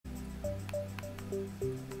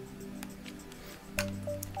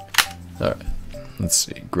Alright, let's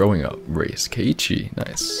see. Growing up, race. Keiichi,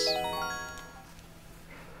 nice.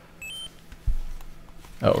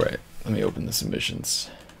 Oh, right. Let me open the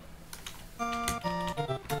submissions.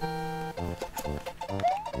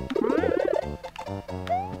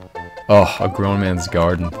 Oh, a grown man's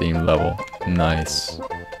garden theme level. Nice.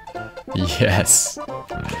 Yes.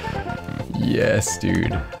 Yes,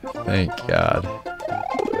 dude. Thank God.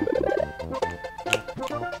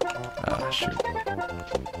 Ah, shoot.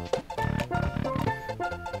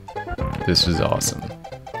 This is awesome.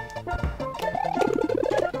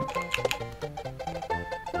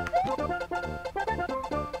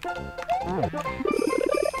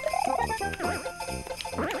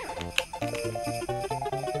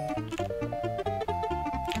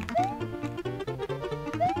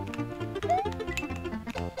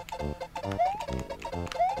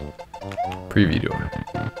 Preview door.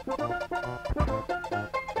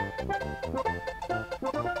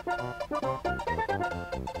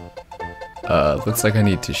 Looks like I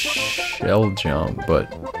need to shell jump, but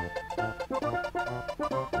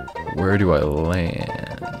where do I land?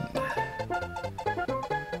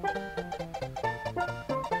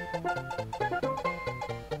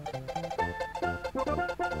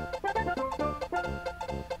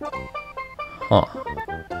 Huh.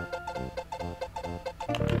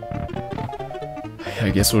 I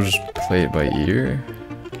guess we'll just play it by ear.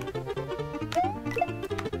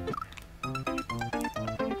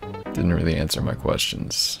 Didn't really answer my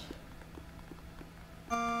questions.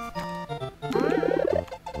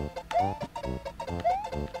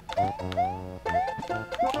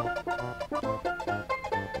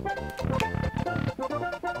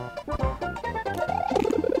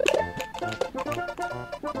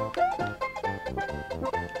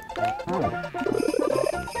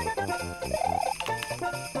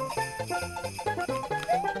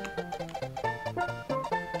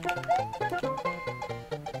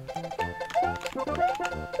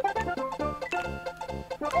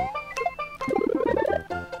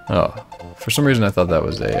 Oh, for some reason I thought that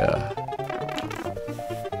was a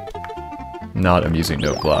not amusing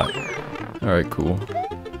note block. Alright, cool.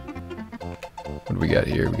 What do we got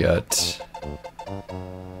here? We got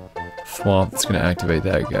Thwomp that's gonna activate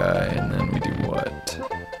that guy, and then we do what?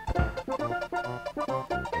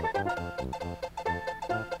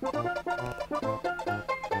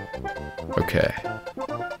 Okay.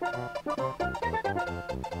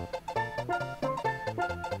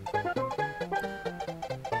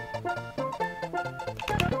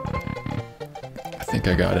 I think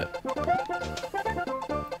I got it.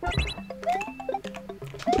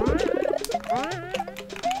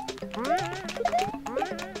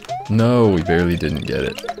 No, we barely didn't get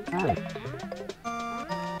it.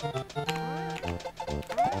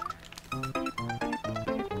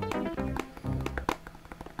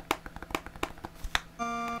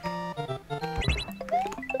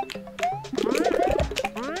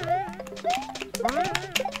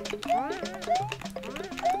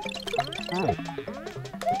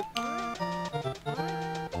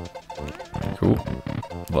 Cool.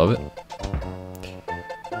 Love it.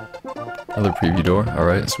 Another preview door.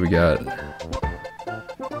 Alright, so we got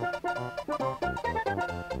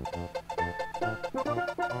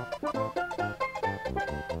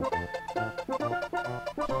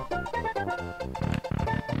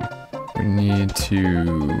we need to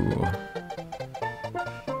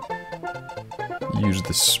use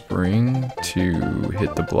the spring to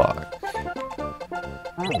hit the block.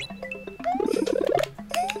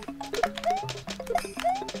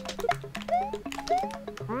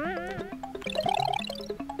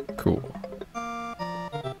 Cool.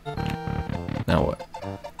 Now what?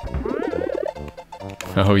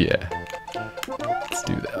 Oh yeah. Let's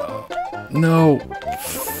do that. Oh, no!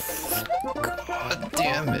 God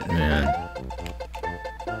damn it, man.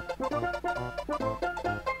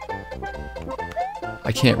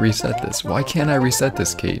 I can't reset this. Why can't I reset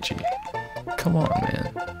this, Keiichi? Come on,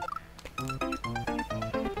 man.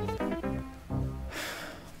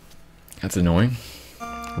 That's annoying.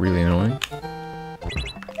 Really annoying.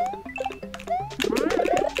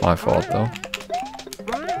 My fault, though.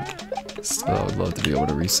 Still, I would love to be able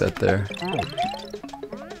to reset there.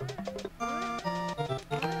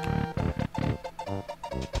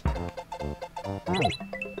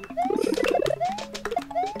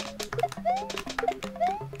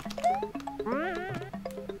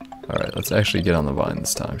 Alright, let's actually get on the vine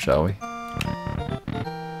this time, shall we?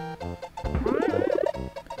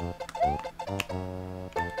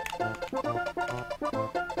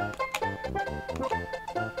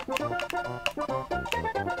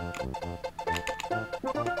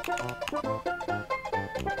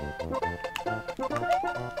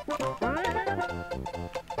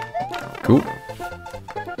 Cool.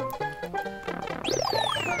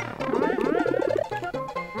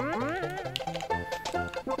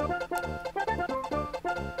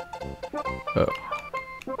 Oh.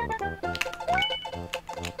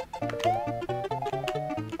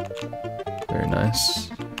 Very nice.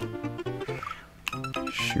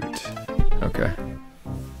 Shoot. Okay.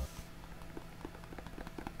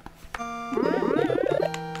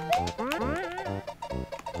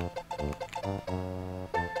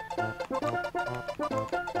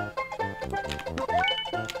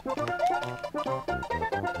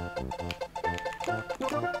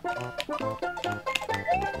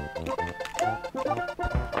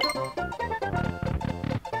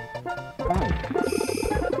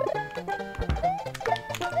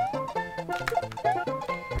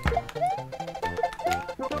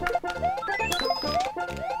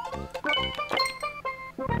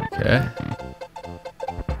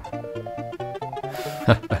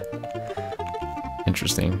 Okay.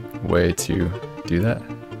 Interesting way to do that.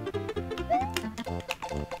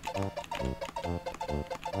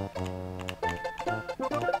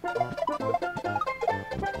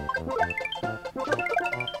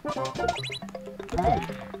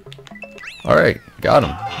 Alright, got him.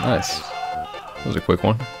 Nice. That was a quick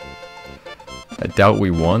one. I doubt we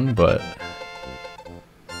won, but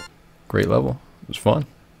great level. It was fun.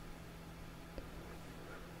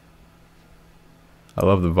 I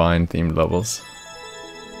love the Vine themed levels.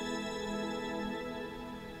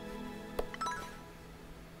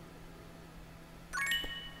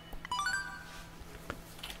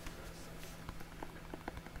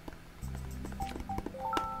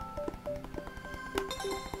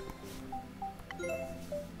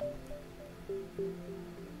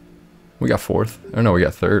 We got fourth. Oh no, we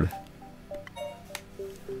got third.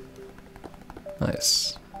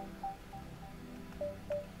 Nice.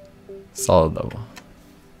 Solid level.